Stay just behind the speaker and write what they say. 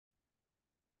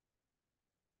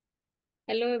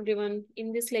Hello everyone.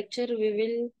 In this lecture, we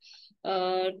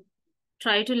will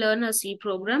try to learn a C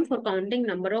program for counting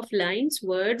number of lines,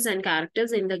 words, and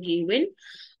characters in the given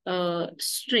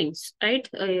strings. Right?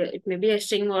 It may be a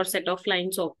string or set of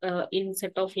lines of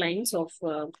set of lines of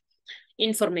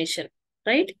information.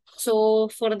 Right? So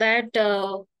for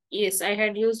that, yes, I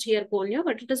had used here Conio,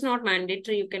 but it is not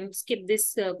mandatory. You can skip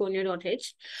this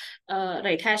Conio.h.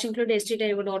 Right, hash include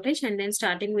stdio.h and then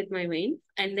starting with my main.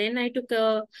 And then I took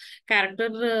a character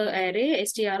array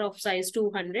str of size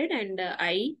 200 and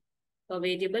I a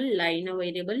variable, line a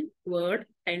variable, word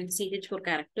and ch for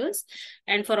characters.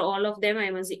 And for all of them,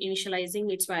 I was initializing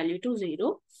its value to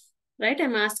 0. Right,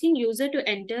 I'm asking user to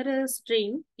enter a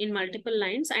string in multiple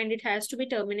lines and it has to be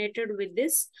terminated with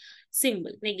this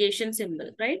symbol, negation symbol,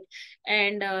 right?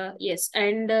 And yes,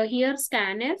 and here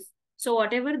scanf. So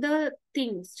whatever the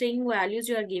thing, string values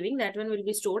you are giving, that one will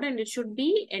be stored and it should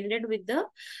be ended with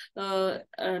the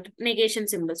negation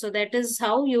symbol. So that is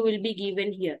how you will be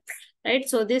given here, right?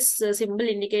 So this symbol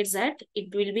indicates that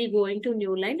it will be going to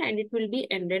new line and it will be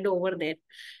ended over there.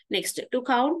 Next, to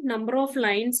count number of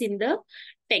lines in the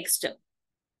text.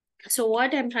 So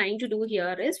what I'm trying to do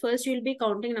here is first you'll be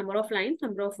counting number of lines,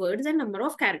 number of words and number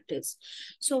of characters.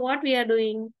 So what we are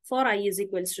doing for I is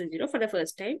equals to 0 for the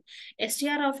first time,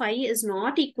 str of I is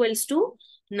not equals to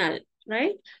null,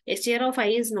 right? Str of I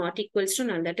is not equals to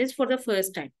null. That is for the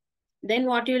first time. Then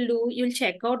what you'll do, you'll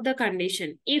check out the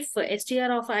condition. If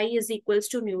str of I is equals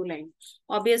to new line,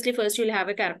 obviously first you'll have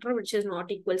a character which is not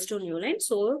equals to new line.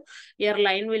 So your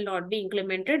line will not be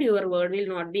incremented, your word will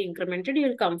not be incremented. You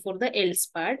will come for the else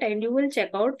part and you will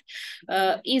check out,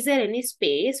 is there any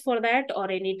space for that or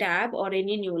any tab or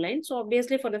any new line? So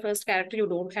obviously for the first character, you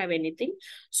don't have anything.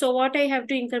 So what I have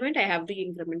to increment? I have to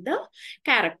increment the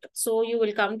character. So you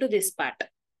will come to this part,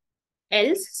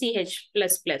 else ch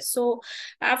plus plus. So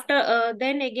after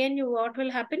then again you what will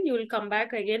happen, you will come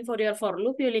back again for your for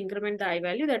loop, you will increment the I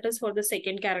value, that is for the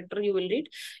second character. You will read,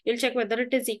 you'll check whether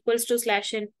it is equals to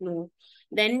slash and no.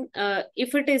 Then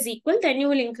if it is equal, then you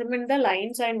will increment the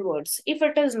lines and words. If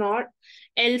it is not,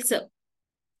 else.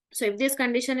 So if this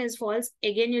condition is false,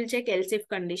 again you'll check else if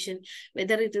condition,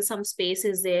 whether it is some space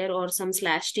is there or some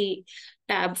slash t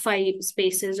tab 5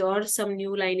 spaces or some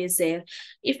new line is there.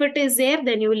 If it is there,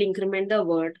 then you will increment the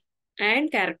word and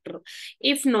character.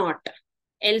 If not,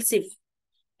 else if,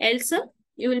 else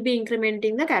you will be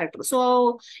incrementing the character.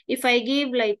 So if I give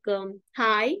like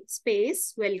hi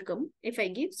space welcome, if I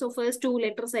give, so first two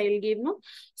letters I will give, no,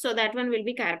 so that one will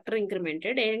be character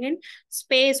incremented. And again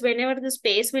space, whenever the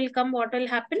space will come, what will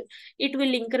happen, it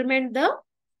will increment the,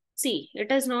 see,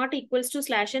 it is not equals to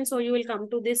slash and so you will come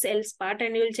to this else part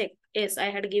and you will check, yes,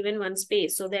 I had given one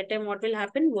space. So that time what will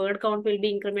happen, word count will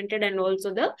be incremented and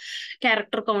also the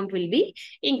character count will be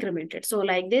incremented. So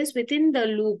like this within the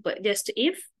loop, just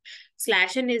if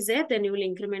slash n is there, then you will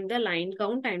increment the line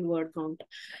count and word count.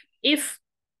 If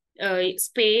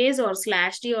space or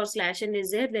slash t or slash n is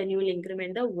there, then you will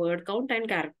increment the word count and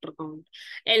character count.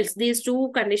 Else these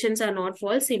two conditions are not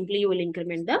false, simply you will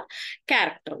increment the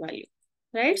character value.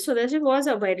 Right, so this was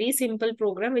a very simple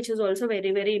program which is also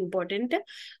very very important.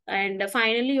 And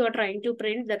finally you are trying to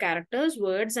print the characters,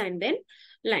 words and then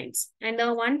lines. And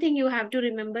the one thing you have to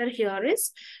remember here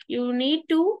is you need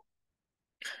to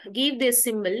give this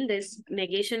symbol, this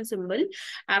negation symbol,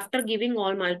 after giving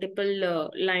all multiple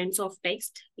lines of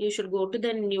text. You should go to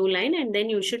the new line and then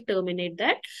you should terminate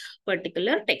that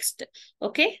particular text.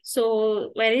 Okay,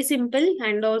 so very simple.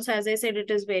 And also, as I said,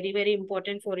 it is very very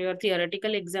important for your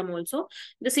theoretical exam also.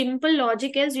 The simple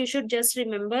logic is you should just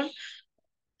remember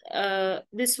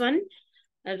this one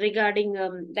regarding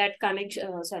that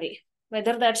connection, sorry,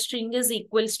 whether that string is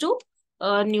equals to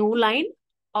a new line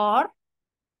or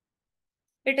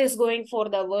it is going for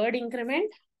the word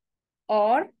increment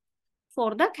or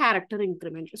for the character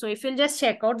increment. So if you'll just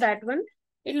check out that one,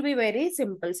 it will be very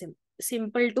simple,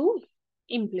 simple to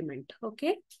implement.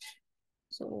 Okay.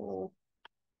 So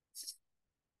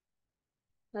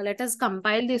now let us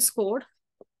compile this code.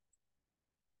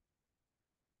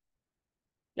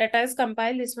 Let us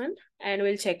compile this one and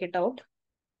we'll check it out.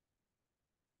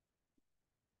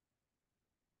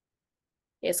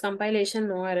 Yes, compilation,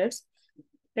 no errors.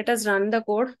 Let us run the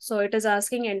code. So it is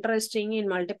asking enter a string in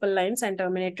multiple lines and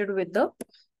terminated with the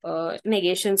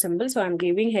negation symbol. So I'm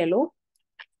giving hello.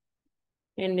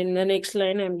 And in the next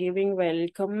line, I'm giving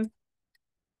welcome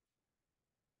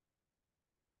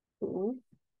to.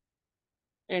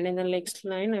 And in the next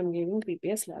line, I'm giving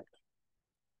PPS lab.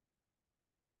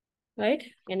 Right?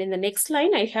 And in the next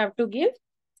line, I have to give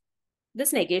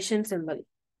this negation symbol.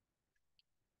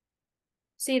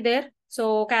 See there.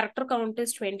 So character count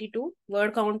is 22,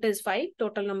 word count is 5,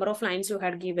 total number of lines you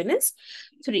had given is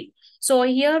 3. So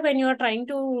here when you are trying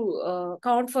to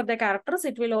count for the characters,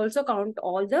 it will also count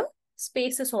all the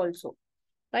spaces also,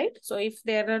 right? So if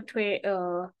there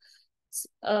are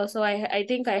so I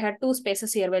think I had two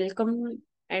spaces here, welcome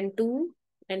and 2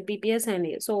 and PPS and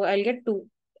A. So I'll get 2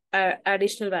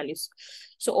 additional values.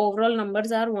 So overall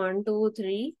numbers are 1, 2,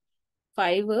 3,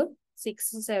 5,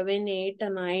 6, 7, 8,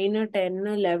 9, 10,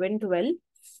 11,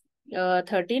 12,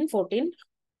 13, 14,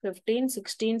 15,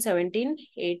 16, 17,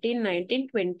 18, 19,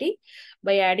 20.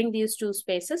 By adding these two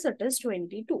spaces, it is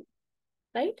 22,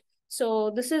 right? So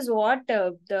this is what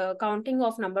the counting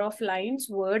of number of lines,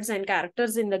 words, and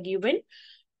characters in the given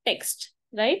text,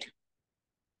 right?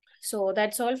 So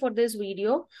that's all for this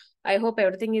video. I hope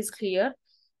everything is clear.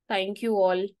 Thank you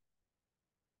all.